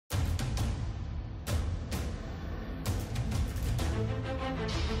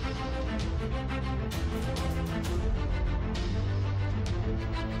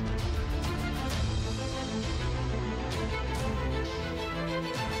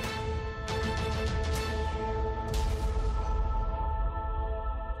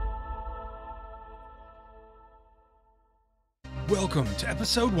Welcome to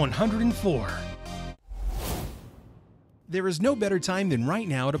episode 104. There is no better time than right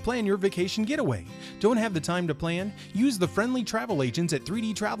now to plan your vacation getaway. Don't have the time to plan? Use the friendly travel agents at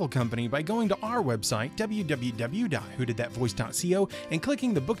 3D Travel Company by going to our website, www.whodidthatvoice.co, and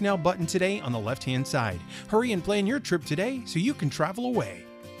clicking the Book Now button today on the left-hand side. Hurry and plan your trip today so you can travel away.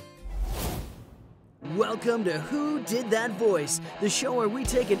 Welcome to Who Did That Voice, the show where we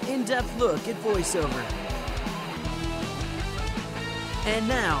take an in-depth look at voiceover. And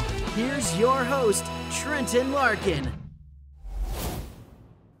now, here's your host, Trenton Larkin.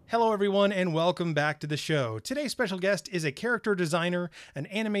 Hello everyone and welcome back to the show. Today's special guest is a character designer, an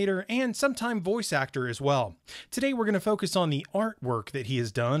animator, and sometime voice actor as well. Today we're going to focus on the artwork that he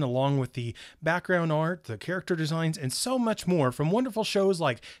has done, along with the background art, the character designs, and so much more from wonderful shows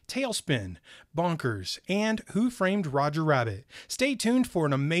like TailSpin, Bonkers, and Who Framed Roger Rabbit. Stay tuned for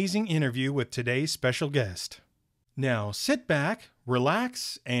an amazing interview with today's special guest. Now sit back,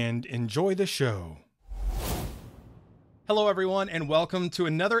 relax, and enjoy the show. Hello everyone and welcome to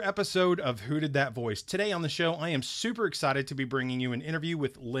another episode of Who Did That Voice. Today on the show, I am super excited to be bringing you an interview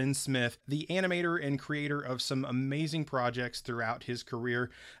with Len Smith, the animator and creator of some amazing projects throughout his career.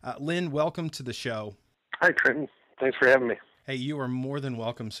 Len, welcome to the show. Hi Trenton, thanks for having me. Hey, you are more than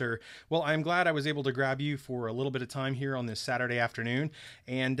welcome, sir. Well, I'm glad I was able to grab you for a little bit of time here on this Saturday afternoon.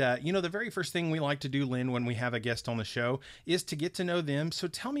 And, the very first thing we like to do, Len, when we have a guest on the show is to get to know them. So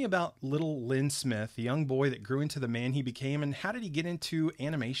tell me about little Len Smith, the young boy that grew into the man he became, and how did he get into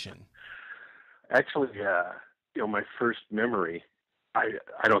animation? Actually, my first memory, I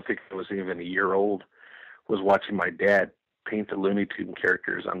don't think I was even a year old, was watching my dad paint the Looney Tunes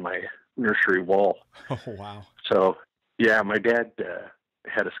characters on my nursery wall. Oh, wow. So, yeah, my dad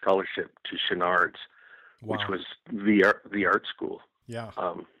had a scholarship to Chenard's, Wow. which was the art school. Yeah.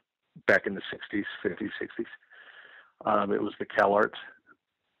 Back in the 60s, 50s, 60s. It was the CalArts,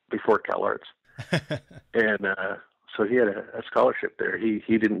 before CalArts. And so he had a scholarship there.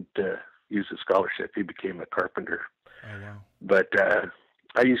 He didn't use the scholarship. He became a carpenter. Oh, wow. But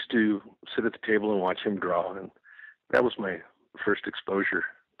I used to sit at the table and watch him draw, and that was my first exposure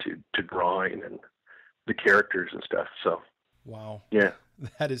to drawing and the characters and stuff. So, wow. Yeah.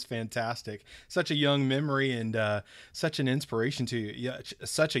 That is fantastic. Such a young memory and such an inspiration to you. Yeah,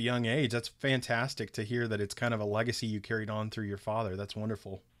 such a young age. That's fantastic to hear that it's kind of a legacy you carried on through your father. That's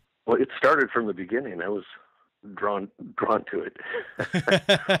wonderful. Well, it started from the beginning. I was drawn to it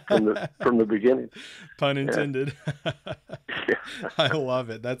from the beginning. Pun intended. Yeah. I love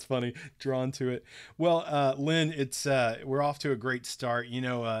it. That's funny. Drawn to it. Well, Len, it's we're off to a great start.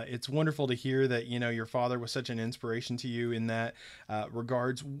 It's wonderful to hear that your father was such an inspiration to you in that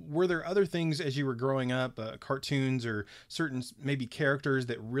regards. Were there other things as you were growing up, cartoons or certain maybe characters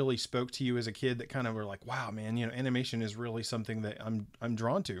that really spoke to you as a kid that kind of were like, wow, man, animation is really something that I'm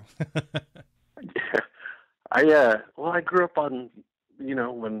drawn to. Yeah. I grew up on,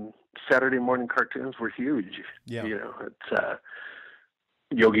 when Saturday morning cartoons were huge. Yeah. It's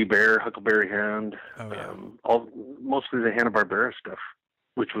Yogi Bear, Huckleberry Hound, Oh, yeah. Mostly the Hanna-Barbera stuff,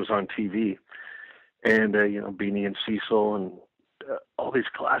 which was on TV, and Beanie and Cecil and all these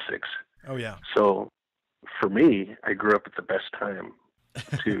classics. Oh yeah. So for me, I grew up at the best time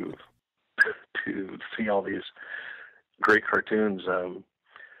to see all these great cartoons.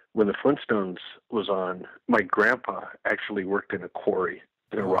 When the Flintstones was on, my grandpa actually worked in a quarry,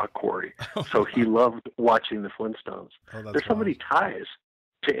 in a rock quarry. So he loved watching the Flintstones. Oh, that's There's so many wild. ties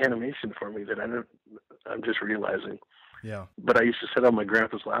to animation for me that I'm just realizing. Yeah. But I used to sit on my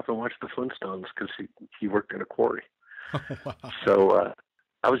grandpa's lap and watch the Flintstones because he worked in a quarry. Wow. So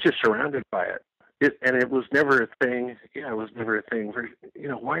I was just surrounded by it. And it was never a thing. Yeah, it was never a thing where,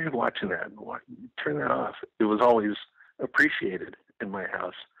 why are you watching that? Turn that off. It was always appreciated in my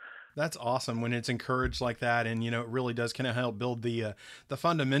house. That's awesome when it's encouraged like that. And, it really does kind of help build the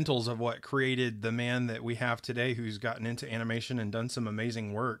fundamentals of what created the man that we have today, who's gotten into animation and done some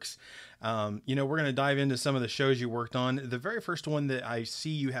amazing works. We're going to dive into some of the shows you worked on. The very first one that I see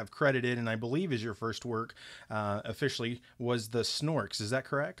you have credited, and I believe is your first work officially, was the Snorks. Is that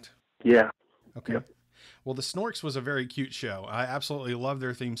correct? Yeah. Okay. Yep. Well, the Snorks was a very cute show. I absolutely love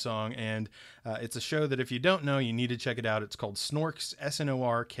their theme song, and it's a show that if you don't know, you need to check it out. It's called Snorks,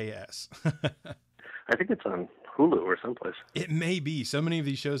 Snorks. I think it's on Hulu or someplace. It may be. So many of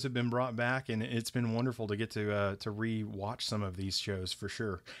these shows have been brought back, and it's been wonderful to get to re-watch some of these shows for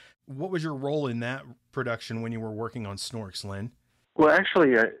sure. What was your role in that production when you were working on Snorks, Len? Well,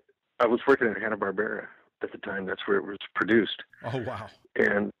 actually, I was working at Hanna-Barbera at the time. That's where it was produced. Oh, wow.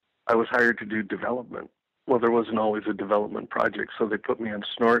 And I was hired to do development. Well, there wasn't always a development project, so they put me on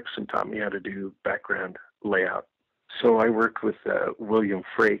Snorks and taught me how to do background layout. So I worked with William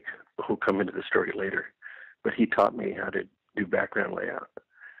Frake, who'll come into the story later, but he taught me how to do background layout.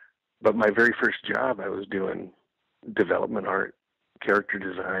 But my very first job, I was doing development art, character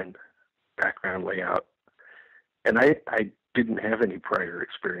design, background layout. And I didn't have any prior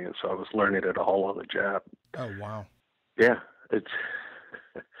experience, so I was learning it all on the job. Oh, wow. Yeah, it's,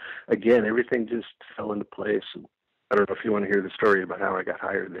 again, everything just fell into place. And I don't know if you want to hear the story about how I got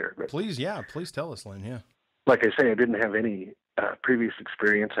hired there. But please tell us, Len, yeah. Like I say, I didn't have any previous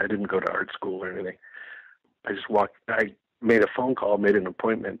experience. I didn't go to art school or anything. I made a phone call, made an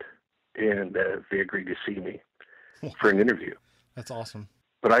appointment, and they agreed to see me for an interview. That's awesome.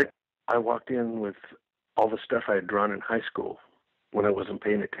 But I walked in with all the stuff I had drawn in high school when I wasn't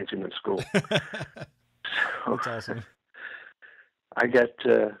paying attention in school. That's awesome. I got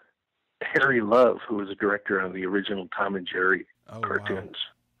Harry Love, who was a director on the original Tom and Jerry cartoons,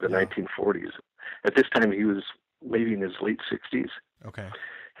 the 1940s. At this time, he was maybe in his late 60s. Okay.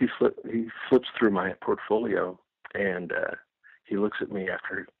 He flips through my portfolio, and he looks at me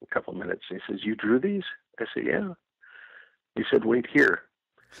after a couple of minutes, and he says, "You drew these?" I said, "Yeah." He said, "Wait here."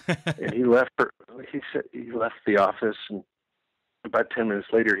 And he left. He left the office, and about 10 minutes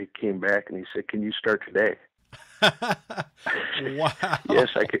later, he came back and he said, "Can you start today?" Wow. Yes,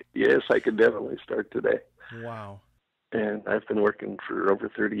 I could. Yes, I could definitely start today. Wow. And I've been working for over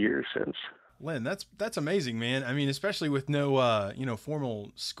 30 years since. Len, that's amazing, man. I mean, especially with no,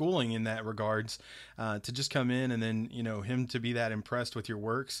 formal schooling in that regards, to just come in and then, him to be that impressed with your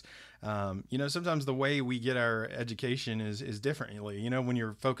works. Sometimes the way we get our education is differently. When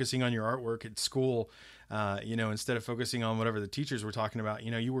you're focusing on your artwork at school, instead of focusing on whatever the teachers were talking about,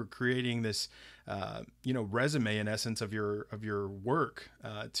 you were creating this, resume in essence of your work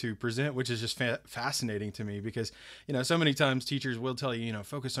to present, which is just fascinating to me because, so many times teachers will tell you,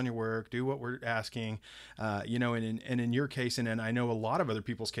 focus on your work, do what we're asking, and in your case, and I know a lot of other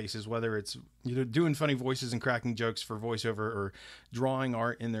people's cases, whether it's, doing funny voices and cracking jokes for voiceover or drawing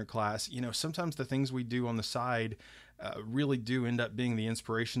art in their class, sometimes the things we do on the side really do end up being the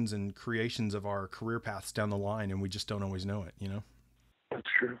inspirations and creations of our career paths down the line, and we just don't always know it, That's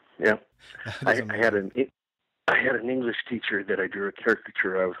true. Yeah. I had an English teacher that I drew a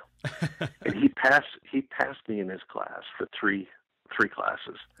caricature of, and he passed me in his class for three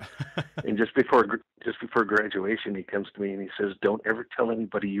classes. And just before graduation, he comes to me and he says, "Don't ever tell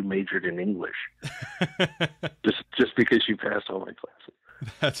anybody you majored in English, just because you passed all my classes."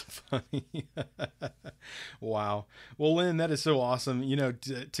 That's funny. Wow. Well, Len, that is so awesome.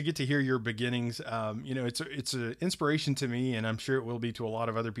 To get to hear your beginnings, it's an inspiration to me, and I'm sure it will be to a lot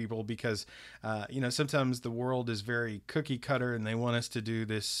of other people because, sometimes the world is very cookie cutter and they want us to do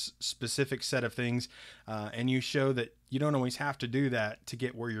this specific set of things. And you show that you don't always have to do that to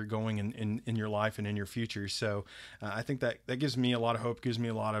get where you're going in your life and in your future. So I think that gives me a lot of hope, gives me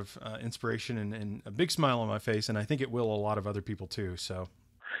a lot of inspiration and a big smile on my face. And I think it will a lot of other people too. So,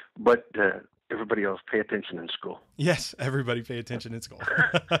 but everybody else pay attention in school. Yes, everybody pay attention in school.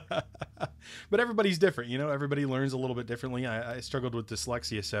 But everybody's different, everybody learns a little bit differently. I struggled with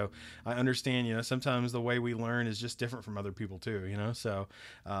dyslexia, so I understand, sometimes the way we learn is just different from other people too, so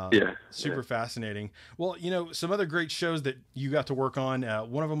super fascinating. Well, some other great shows that you got to work on,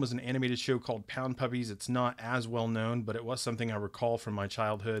 one of them was an animated show called Pound Puppies. It's not as well known, but it was something I recall from my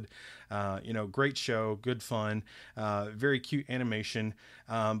childhood. Great show, good fun, very cute animation.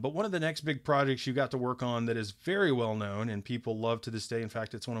 But one of the next big projects you got to work on that is very well known and people love to this day. In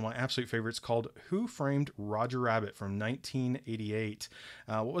fact, it's one of my absolute favorites, called Who Framed Roger Rabbit from 1988.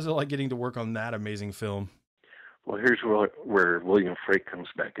 What was it like getting to work on that amazing film? Well, here's where William Frake comes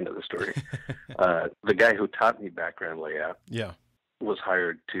back into the story. The guy who taught me background layout was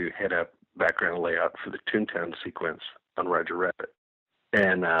hired to head up background layout for the ToonTown sequence on Roger Rabbit.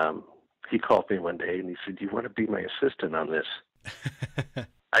 And he called me one day and he said, "Do you want to be my assistant on this?"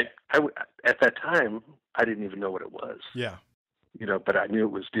 At that time, I didn't even know what it was. Yeah. But I knew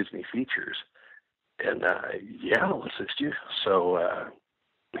it was Disney Features. And I'll assist you. So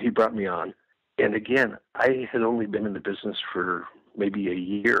he brought me on. And again, I had only been in the business for maybe a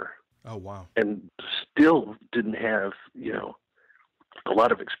year. Oh, wow. And still didn't have, a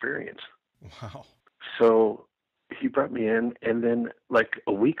lot of experience. Wow. So he brought me in, and then like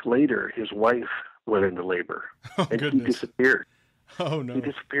a week later, his wife went into labor, Oh, and goodness. he disappeared. Oh, no. He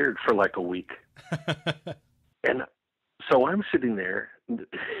disappeared for like a week. And so I'm sitting there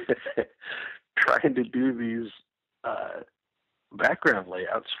trying to do these background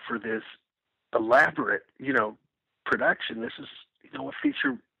layouts for this elaborate, production. This is, a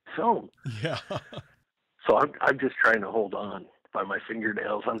feature film. Yeah. So I'm just trying to hold on by my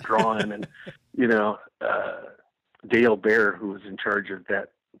fingernails. I'm drawing, and Dale Bear, who was in charge of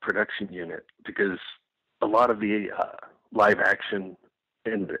that production unit, because a lot of the live action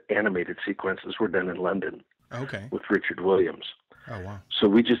and animated sequences were done in London. Okay. With Richard Williams. Oh, wow. So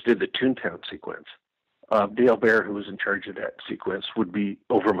we just did the ToonTown sequence. Dale Bear, who was in charge of that sequence, would be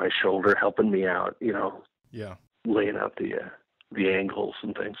over my shoulder helping me out, Yeah. laying out the angles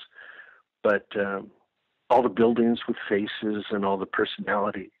and things. But all the buildings with faces and all the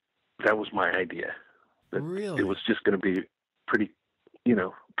personality, that was my idea. That Really? It was just going to be pretty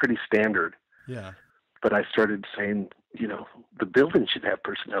standard. Yeah. But I started saying, the building should have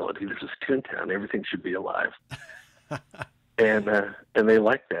personality. This is ToonTown. Everything should be alive. and they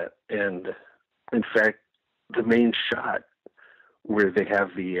liked that. And in fact, the main shot where they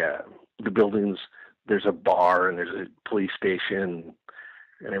have the buildings, there's a bar and there's a police station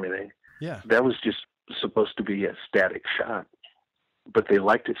and everything. Yeah. That was just supposed to be a static shot. But they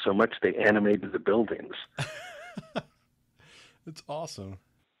liked it so much they animated the buildings. That's awesome.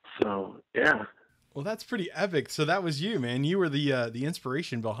 So, yeah. Well, that's pretty epic. So that was you, man. You were the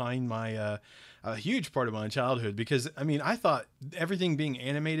inspiration behind my a huge part of my childhood, because I thought everything being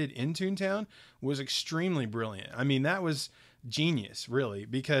animated in ToonTown was extremely brilliant. That was genius, really,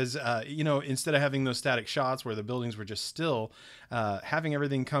 because instead of having those static shots where the buildings were just still, having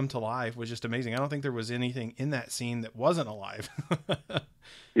everything come to life was just amazing. I don't think there was anything in that scene that wasn't alive.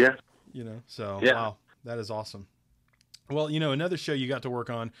 Yeah. So yeah. Wow, that is awesome. Well, another show you got to work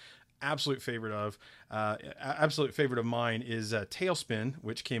on, absolute favorite of mine is TailSpin,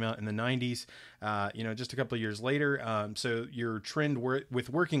 which came out in the 90s, just a couple of years later. So your trend with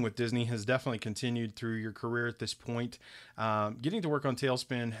working with Disney has definitely continued through your career at this point. Getting to work on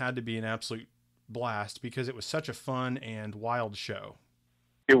TailSpin had to be an absolute blast because it was such a fun and wild show.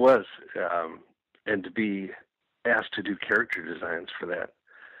 It was. And to be asked to do character designs for that,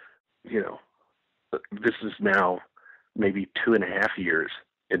 this is now maybe 2.5 years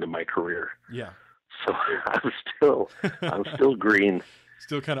into my career. Yeah. So I'm still green.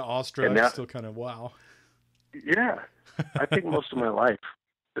 Still kind of awestruck, still kind of wow. Yeah. I think most of my life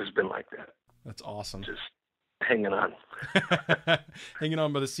has been like that. That's awesome. Just hanging on. Hanging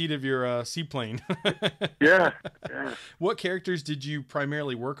on by the seat of your seaplane. Yeah. What characters did you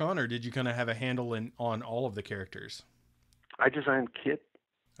primarily work on, or did you kind of have a handle on all of the characters? I designed Kitt.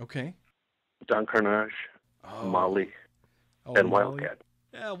 Okay. Don Karnage, Molly, and Molly. Wildcat.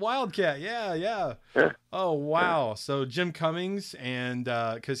 Yeah, Wildcat. Yeah. Oh, wow. So Jim Cummings, and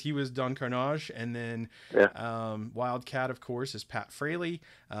because he was Don Karnage, and then Wildcat, of course, is Pat Fraley,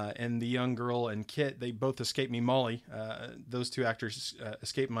 and the young girl and Kitt, they both escaped me. Molly, those two actors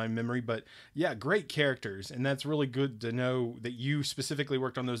escaped my memory, but yeah, great characters, and that's really good to know that you specifically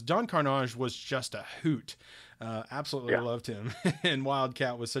worked on those. Don Karnage was just a hoot. Absolutely loved him, and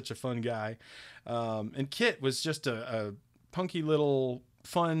Wildcat was such a fun guy, and Kitt was just a punky little,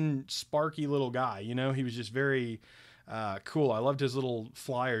 fun, sparky little guy. He was just very cool. I loved his little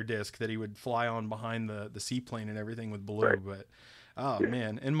flyer disc that he would fly on behind the seaplane and everything with Baloo. Right. But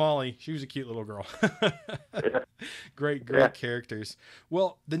man, and Molly, she was a cute little girl. Great characters.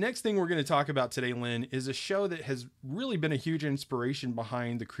 Well, the next thing we're going to talk about today, Len, is a show that has really been a huge inspiration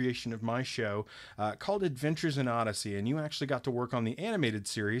behind the creation of my show, called Adventures in Odyssey. And you actually got to work on the animated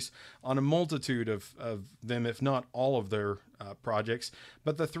series on a multitude of them, if not all of their projects.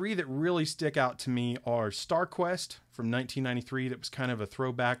 But the three that really stick out to me are Star Quest from 1993. That was kind of a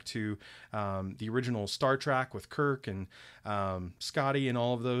throwback to the original Star Trek with Kirk and Scotty and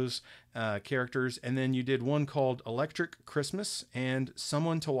all of those characters. And then you did one called Electric Christmas and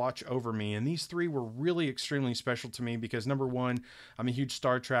Someone to Watch Over Me. And these three were really extremely special to me because, number one, I'm a huge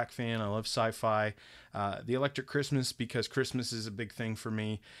Star Trek fan. I love sci-fi. The Electric Christmas, because Christmas is a big thing for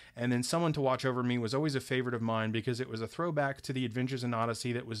me. And then Someone to Watch Over Me was always a favorite of mine because it was a throwback to the Adventures in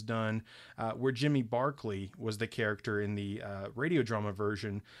Odyssey that was done where Jimmy Barkley was the character in the radio drama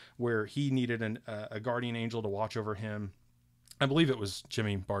version, where he needed a guardian angel to watch over him. I believe it was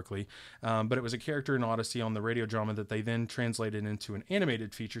Jimmy Barkley, but it was a character in Odyssey on the radio drama that they then translated into an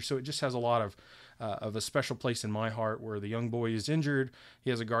animated feature. So it just has a lot of a special place in my heart, where the young boy is injured. He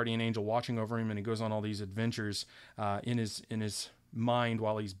has a guardian angel watching over him, and he goes on all these adventures in his mind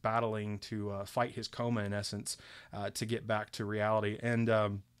while he's battling to fight his coma, in essence, to get back to reality. And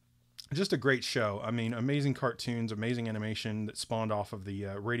Just a great show. I mean, amazing cartoons, amazing animation that spawned off of the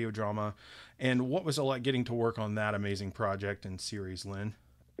radio drama. And what was it like getting to work on that amazing project and series, Len?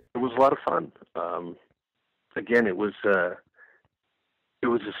 It was a lot of fun. Again, it was a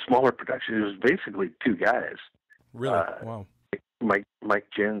smaller production. It was basically two guys. Really? Wow. Mike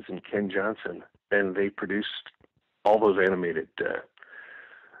Jens and Ken Johnson, and they produced all those animated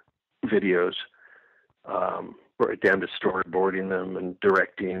videos, right down to storyboarding them and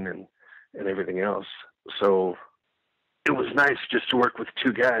directing and everything else. So it was nice just to work with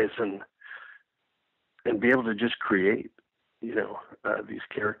two guys and be able to just create, these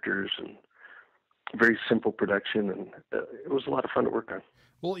characters, and very simple production, and it was a lot of fun to work on.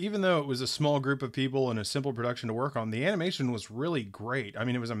 Well, even though it was a small group of people and a simple production to work on, the animation was really great. I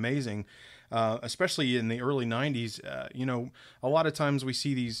mean, it was amazing, especially in the early 90s. A lot of times we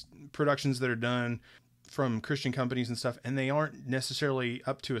see these productions that are done from Christian companies and stuff, and they aren't necessarily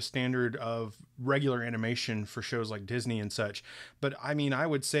up to a standard of regular animation for shows like Disney and such. But I mean, I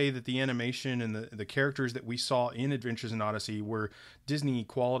would say that the animation and the characters that we saw in Adventures in Odyssey were Disney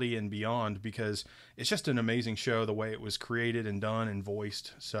quality and beyond, because it's just an amazing show, the way it was created and done and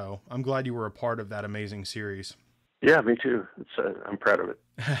voiced. So I'm glad you were a part of that amazing series. Yeah, me too. I'm proud of it.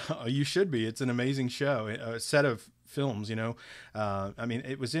 You should be. It's an amazing show, a set of films, I mean,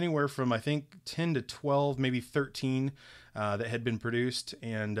 it was anywhere from, I think, 10 to 12, maybe 13 that had been produced.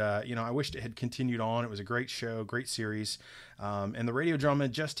 And, I wished it had continued on. It was a great show, great series. And the radio drama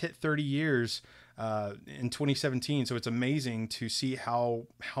just hit 30 years in 2017. So it's amazing to see how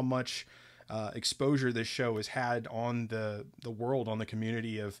much exposure this show has had on the world, on the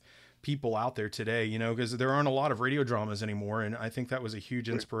community of people out there today, because there aren't a lot of radio dramas anymore. And I think that was a huge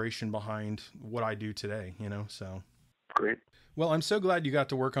inspiration behind what I do today, so. Great. Well, I'm so glad you got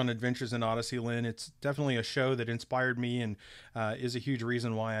to work on Adventures in Odyssey, Len. It's definitely a show that inspired me and is a huge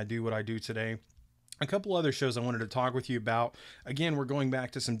reason why I do what I do today. A couple other shows I wanted to talk with you about. Again, we're going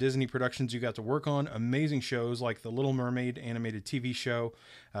back to some Disney productions you got to work on. Amazing shows like the Little Mermaid animated TV show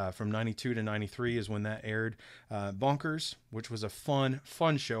from 92 to 93 is when that aired. Bonkers, which was a fun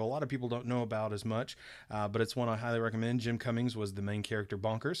show. A lot of people don't know about as much, but it's one I highly recommend. Jim Cummings was the main character,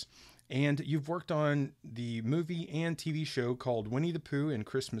 Bonkers. And you've worked on the movie and TV show called Winnie the Pooh and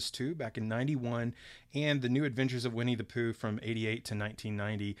Christmas 2 back in 91, and the New Adventures of Winnie the Pooh from 88 to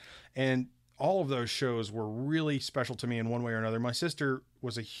 1990. And all of those shows were really special to me in one way or another. My sister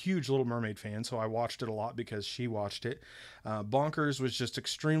was a huge Little Mermaid fan, so I watched it a lot because she watched it. Bonkers was just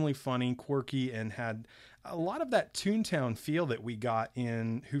extremely funny, quirky, and had a lot of that ToonTown feel that we got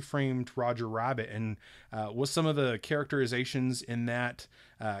in Who Framed Roger Rabbit. And was some of the characterizations in that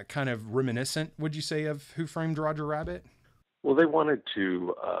kind of reminiscent, would you say, of Who Framed Roger Rabbit? Well, they wanted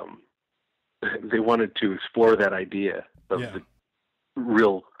to explore that idea of the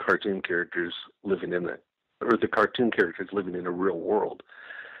real cartoon characters living in the cartoon characters living in a real world,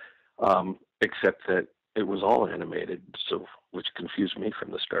 except that it was all animated, so which confused me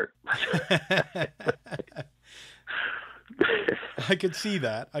from the start. I could see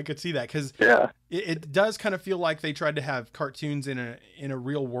that because it does kind of feel like they tried to have cartoons in a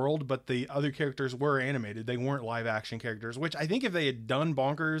real world, but the other characters were animated. They weren't live action characters, which I think if they had done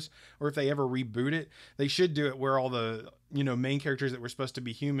Bonkers, or if they ever reboot it, they should do it where all the main characters that were supposed to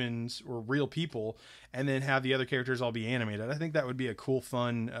be humans or real people, and then have the other characters all be animated. I think that would be a cool,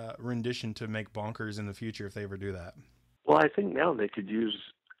 fun rendition to make Bonkers in the future if they ever do that. Well, I think now they could use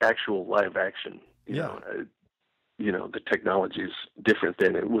actual live action. The technology is different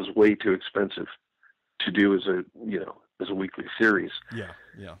then. It was way too expensive to do as a weekly series.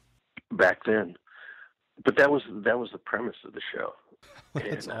 Yeah. Back then, but that was the premise of the show.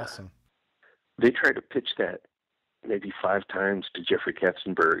 That's awesome. They tried to pitch that maybe 5 times to Jeffrey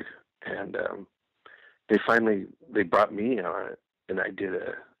Katzenberg, and they brought me on it, and I did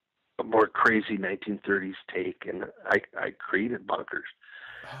a more crazy 1930s take, and I created Bonkers.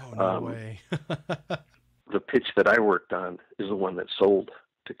 Oh, no way. The pitch that I worked on is the one that sold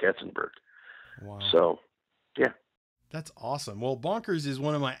to Katzenberg. Wow. So, yeah. That's awesome. Well, Bonkers is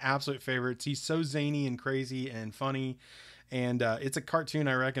one of my absolute favorites. He's so zany and crazy and funny. And it's a cartoon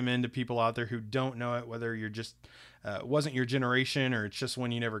I recommend to people out there who don't know it, whether you're just wasn't your generation or it's just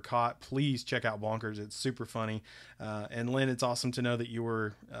one you never caught. Please check out Bonkers. It's super funny. And Len, it's awesome to know that you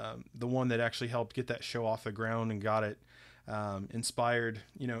were the one that actually helped get that show off the ground and got it inspired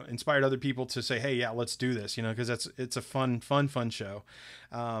other people to say, hey, yeah, let's do this, because it's a fun show.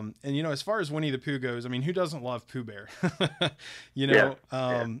 And, as far as Winnie the Pooh goes, I mean, who doesn't love Pooh Bear?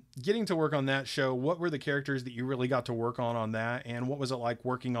 Getting to work on that show, what were the characters that you really got to work on that? And what was it like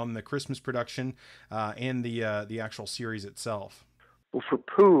working on the Christmas production and the actual series itself? Well, for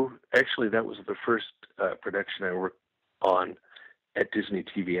Pooh, actually, that was the first production I worked on at Disney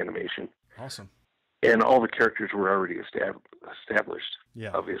TV Animation. Awesome. And all the characters were already established,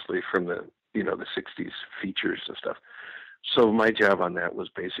 Yeah. obviously, from the 60s features and stuff. So my job on that was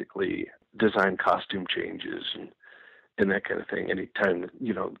basically design costume changes and that kind of thing. Anytime,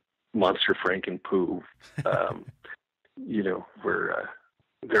 Monster Frank and Pooh, were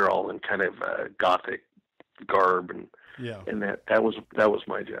they're all in kind of gothic garb, and that was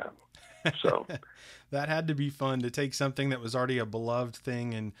my job. So that had to be fun to take something that was already a beloved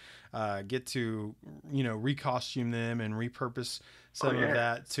thing and get to recostume them and repurpose some of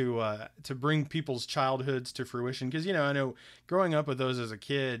that to bring people's childhoods to fruition. Because I know growing up with those as a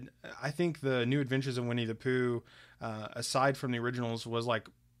kid, I think the New Adventures of Winnie the Pooh, aside from the originals, was like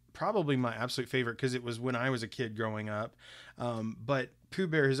probably my absolute favorite because it was when I was a kid growing up. But Pooh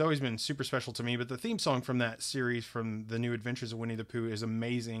Bear has always been super special to me, but the theme song from that series, from the New Adventures of Winnie the Pooh, is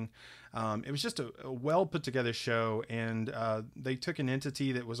amazing. It was just a well put together show, and they took an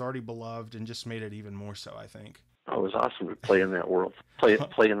entity that was already beloved and just made it even more so, I think. Oh, it was awesome to play in that world, play in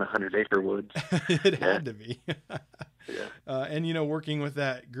the 100-acre woods. It had to be. Yeah. And working with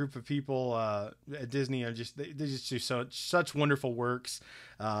that group of people at Disney, they just do such wonderful works.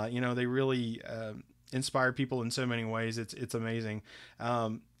 They really inspire people in so many ways. It's amazing.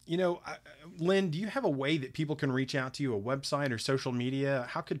 Len, do you have a way that people can reach out to you, a website or social media?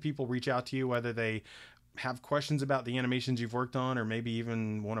 How could people reach out to you, whether they have questions about the animations you've worked on, or maybe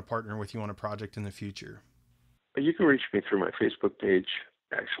even want to partner with you on a project in the future? You can reach me through my Facebook page,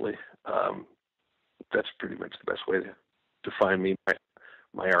 actually. That's pretty much the best way to find me.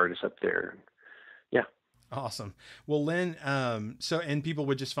 My art is up there. Yeah. Awesome. Well, Len, and people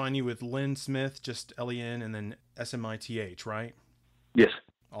would just find you with Len Smith, just Len and then Smith, right? Yes.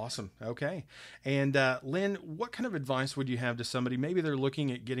 Awesome. Okay. And Len, what kind of advice would you have to somebody? Maybe they're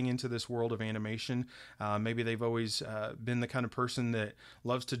looking at getting into this world of animation. Maybe they've always been the kind of person that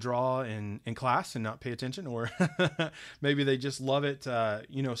loves to draw in class and not pay attention, or maybe they just love it,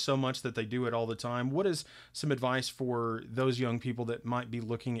 so much that they do it all the time. What is some advice for those young people that might be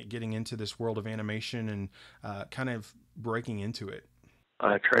looking at getting into this world of animation and kind of breaking into it?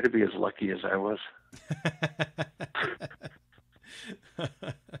 Try to be as lucky as I was.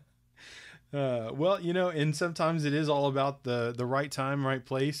 And sometimes it is all about the right time, right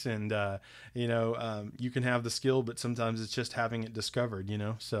place. And, you can have the skill, but sometimes it's just having it discovered,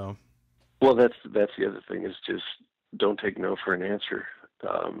 so. Well, that's the other thing, is just don't take no for an answer.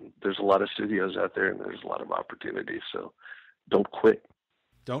 There's a lot of studios out there and there's a lot of opportunities. So don't quit.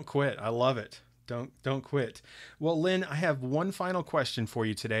 Don't quit. I love it. Don't quit. Well, Len, I have one final question for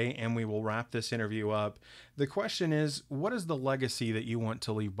you today, and we will wrap this interview up. The question is, what is the legacy that you want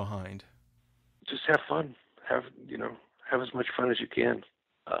to leave behind? Just have fun. Have as much fun as you can.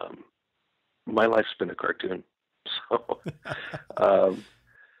 My life's been a cartoon, so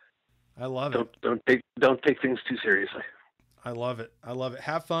I love it. Don't take things too seriously. I love it.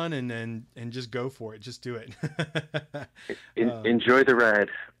 Have fun and just go for it. Just do it. Enjoy the ride.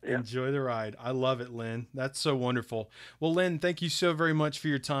 Yeah. Enjoy the ride. I love it, Len. That's so wonderful. Well, Len, thank you so very much for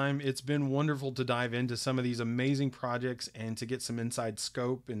your time. It's been wonderful to dive into some of these amazing projects and to get some inside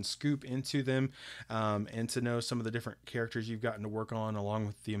scope and scoop into them, and to know some of the different characters you've gotten to work on, along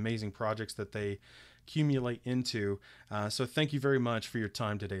with the amazing projects that they accumulate into. So thank you very much for your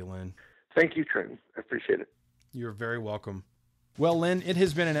time today, Len. Thank you, Trenton. I appreciate it. You're very welcome. Well, Len, it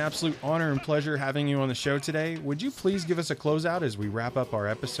has been an absolute honor and pleasure having you on the show today. Would you please give us a closeout as we wrap up our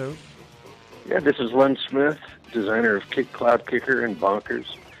episode? Yeah, this is Len Smith, designer of Kitt Cloudkicker and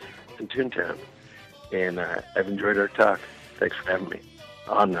Bonkers and ToonTown. And I've enjoyed our talk. Thanks for having me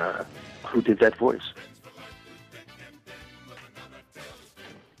on Who Did That Voice?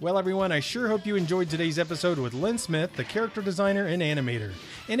 Well, everyone, I sure hope you enjoyed today's episode with Len Smith, the character designer and animator.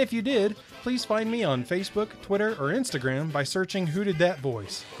 And if you did, please find me on Facebook, Twitter, or Instagram by searching Who Did That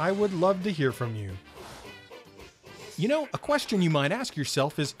Voice? I would love to hear from you. A question you might ask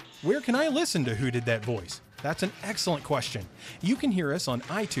yourself is, where can I listen to Who Did That Voice? That's an excellent question. You can hear us on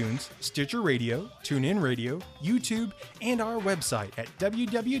iTunes, Stitcher Radio, TuneIn Radio, YouTube, and our website at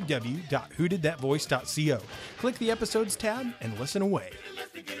www.whodidthatvoice.co. Click the episodes tab and listen away.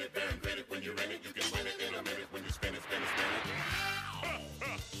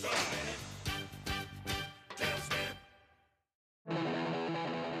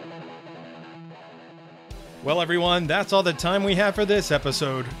 Well, everyone, that's all the time we have for this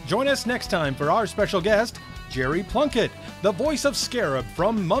episode. Join us next time for our special guest, Jerry Plunkett, the voice of Scarab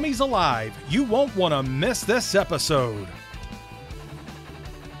from Mummies Alive. You won't want to miss this episode.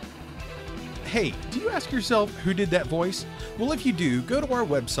 Hey, do you ask yourself who did that voice? Well, if you do, go to our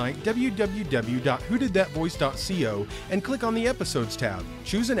website, www.whodidthatvoice.co, and click on the Episodes tab.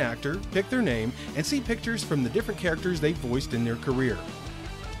 Choose an actor, pick their name, and see pictures from the different characters they've voiced in their career.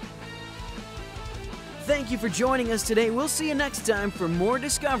 Thank you for joining us today. We'll see you next time for more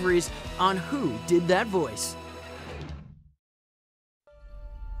discoveries on Who Did That Voice.